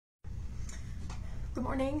Good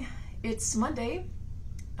morning. It's Monday,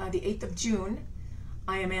 the 8th of June.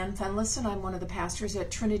 I am Ann Fenlason. I'm one of the pastors at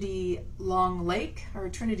Trinity Long Lake, or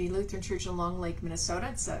Trinity Lutheran Church in Long Lake, Minnesota.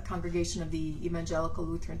 It's a congregation of the Evangelical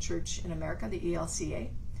Lutheran Church in America, the ELCA.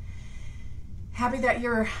 Happy that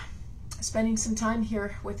you're spending some time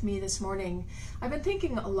here with me this morning. I've been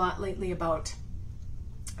thinking a lot lately about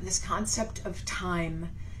this concept of time,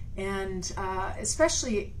 and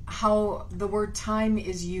especially how the word time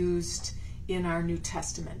is used in our New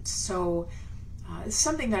Testament. So it's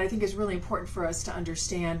something that I think is really important for us to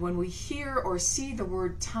understand. When we hear or see the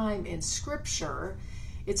word time in Scripture,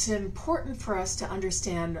 it's important for us to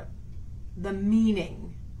understand the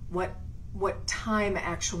meaning, what time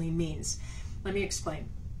actually means. Let me explain.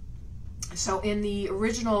 So in the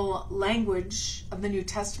original language of the New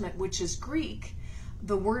Testament, which is Greek,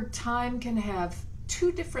 the word time can have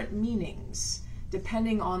two different meanings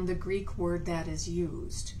depending on the Greek word that is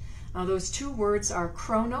used. Now those two words are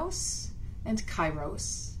chronos and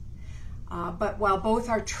kairos. But while both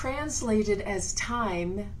are translated as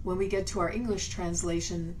time, when we get to our English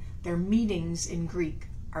translation, their meanings in Greek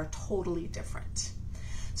are totally different.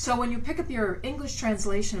 So when you pick up your English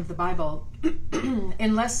translation of the Bible,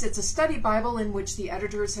 unless it's a study Bible in which the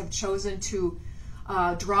editors have chosen to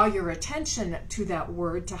draw your attention to that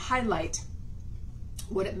word, to highlight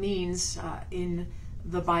what it means in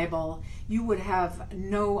the Bible, you would have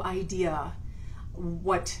no idea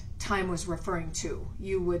what time was referring to.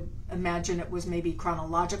 You would imagine it was maybe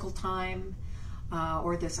chronological time,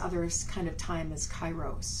 or this other kind of time as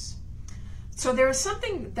kairos. So there is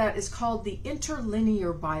something that is called the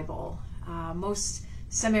interlinear Bible. Most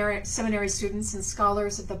seminary students and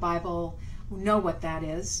scholars of the Bible know what that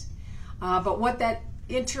is. But what that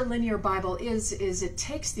interlinear Bible is it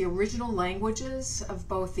takes the original languages of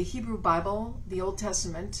both the Hebrew Bible, the Old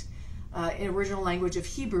Testament, in original language of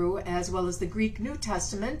Hebrew, as well as the Greek New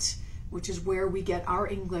Testament, which is where we get our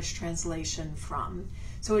English translation from.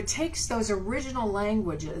 So it takes those original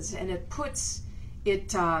languages and it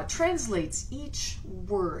translates each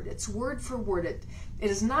word. It's word for word. It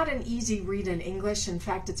is not an easy read in English. In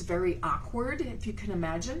fact, it's very awkward, if you can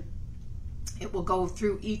imagine. It will go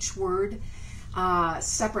through each word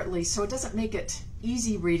separately, so it doesn't make it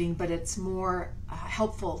easy reading, but it's more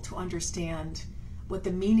helpful to understand what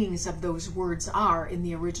the meanings of those words are in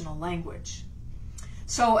the original language.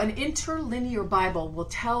 So an interlinear Bible will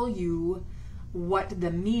tell you what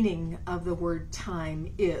the meaning of the word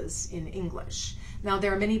time is in English. Now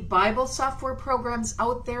there are many Bible software programs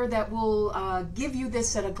out there that will give you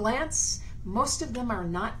this at a glance. Most of them are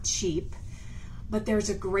not cheap, but there's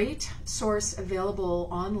a great source available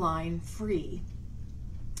online free,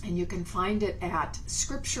 and you can find it at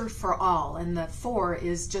Scripture for All, and the 4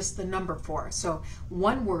 is just the number 4. So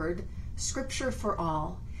one word, Scripture for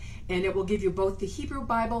All, and it will give you both the Hebrew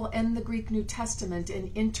Bible and the Greek New Testament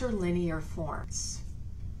in interlinear forms.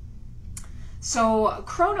 So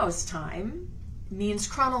chronos time means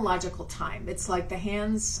chronological time. It's like the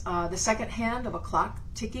hands, the second hand of a clock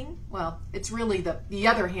ticking. Well, it's really the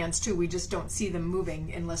other hands too. We just don't see them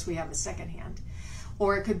moving unless we have a second hand.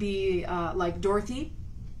 Or it could be like Dorothy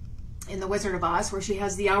in The Wizard of Oz, where she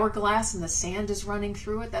has the hourglass and the sand is running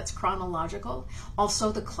through it. That's chronological.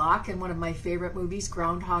 Also the clock in one of my favorite movies,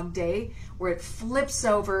 Groundhog Day, where it flips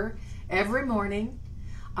over every morning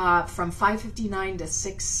from 5:59 to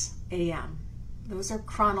 6 a.m. Those are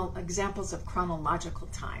examples of chronological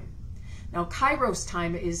time. Now, kairos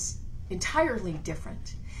time is entirely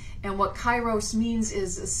different. And what kairos means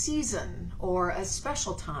is a season or a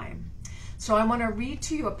special time. So I want to read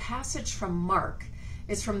to you a passage from Mark.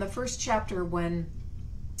 It's from the first chapter when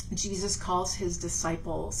Jesus calls his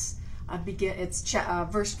disciples. It's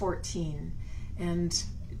verse 14, and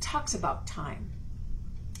it talks about time.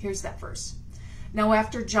 Here's that verse. Now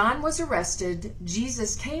after John was arrested,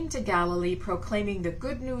 Jesus came to Galilee proclaiming the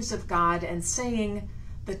good news of God and saying,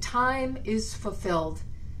 "The time is fulfilled,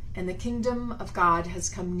 and the kingdom of God has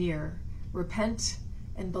come near. Repent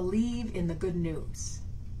and believe in the good news."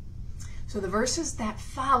 So the verses that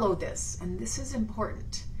follow this, and this is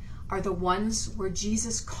important, are the ones where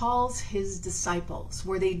Jesus calls his disciples,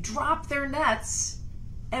 where they drop their nets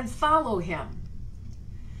and follow him.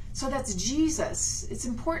 So that's Jesus. It's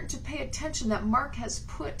important to pay attention that Mark has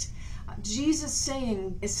put Jesus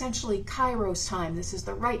saying essentially kairos time. This is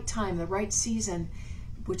the right time, the right season,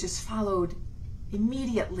 which is followed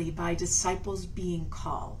immediately by disciples being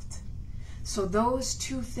called. So those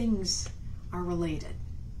two things are related.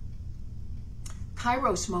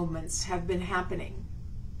 Kairos moments have been happening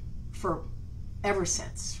for ever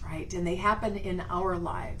since, right? And they happen in our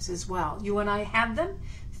lives as well. You and I have them.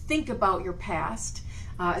 Think about your past.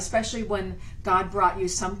 especially when God brought you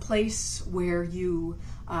someplace where you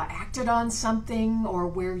acted on something, or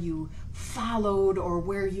where you followed, or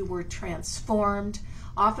where you were transformed.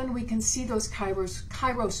 Often we can see those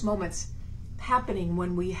kairos moments happening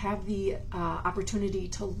when we have the opportunity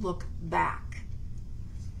to look back.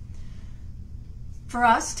 For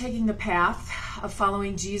us, taking the path of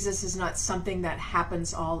following Jesus is not something that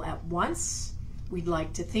happens all at once. We'd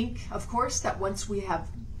like to think, of course, that once we have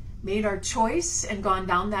made our choice and gone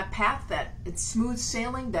down that path, that it's smooth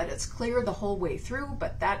sailing, that it's clear the whole way through,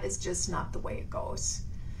 but that is just not the way it goes.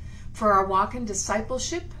 For our walk in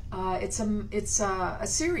discipleship, it's a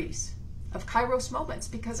series of kairos moments,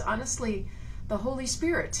 because honestly, the Holy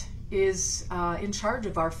Spirit is in charge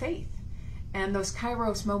of our faith. And those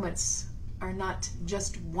kairos moments are not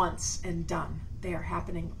just once and done. They are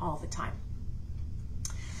happening all the time.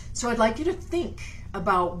 So I'd like you to think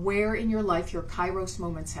about where in your life your kairos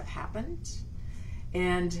moments have happened,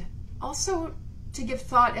 and also to give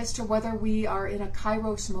thought as to whether we are in a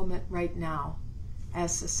kairos moment right now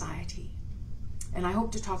as society. And I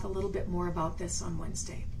hope to talk a little bit more about this on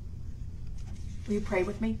Wednesday. Will you pray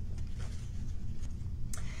with me?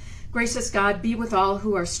 Gracious God, be with all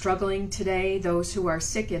who are struggling today, those who are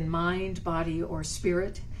sick in mind, body, or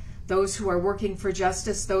spirit, those who are working for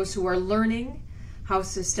justice, those who are learning how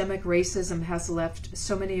systemic racism has left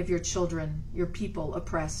so many of your children, your people,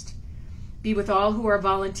 oppressed. Be with all who are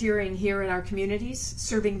volunteering here in our communities,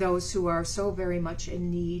 serving those who are so very much in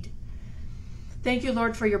need. Thank you,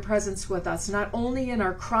 Lord, for your presence with us, not only in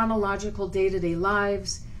our chronological day-to-day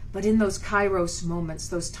lives, but in those kairos moments,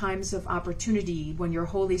 those times of opportunity when your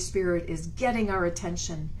Holy Spirit is getting our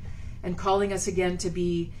attention and calling us again to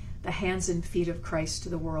be the hands and feet of Christ to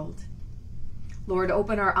the world. Lord,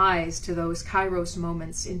 open our eyes to those kairos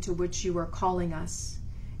moments into which you are calling us,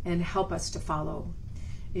 and help us to follow.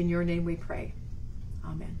 In your name we pray.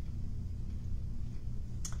 Amen.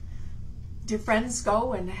 Dear friends,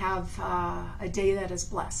 go and have a day that is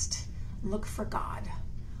blessed. Look for God.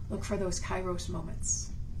 Look for those kairos moments.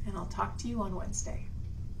 And I'll talk to you on Wednesday.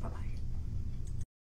 Bye-bye.